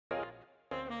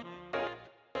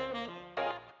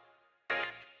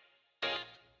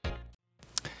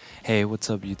Hey, what's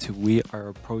up YouTube? We are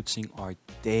approaching our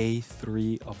day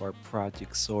 3 of our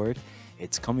Project Sword.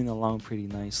 It's coming along pretty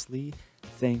nicely.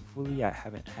 Thankfully, I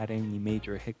haven't had any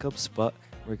major hiccups, but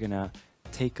we're gonna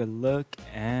take a look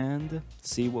and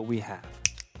see what we have.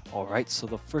 Alright, so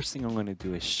the first thing I'm going to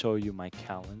do is show you my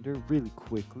calendar really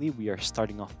quickly. We are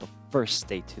starting off the first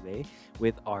day today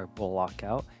with our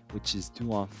blockout, which is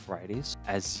due on Fridays.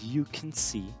 As you can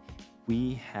see,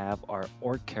 we have our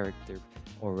orc character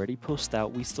already posted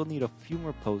out. We still need a few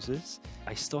more poses.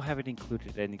 I still haven't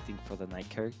included anything for the knight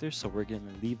character, so we're going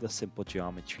to leave the simple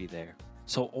geometry there.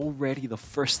 So already the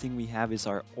first thing we have is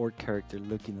our orc character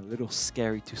looking a little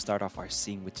scary to start off our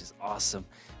scene, which is awesome.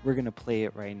 We're going to play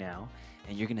it right now.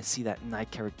 And you're going to see that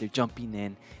knight character jumping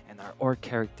in, and our orc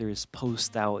character is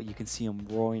posed out. You can see him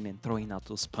roaring and throwing out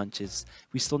those punches.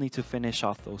 We still need to finish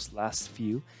off those last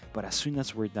few, but as soon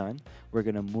as we're done, we're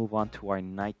going to move on to our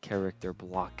knight character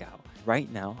blockout.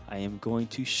 Right now, I am going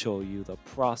to show you the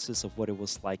process of what it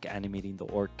was like animating the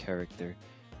orc character.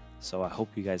 So I hope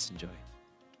you guys enjoy.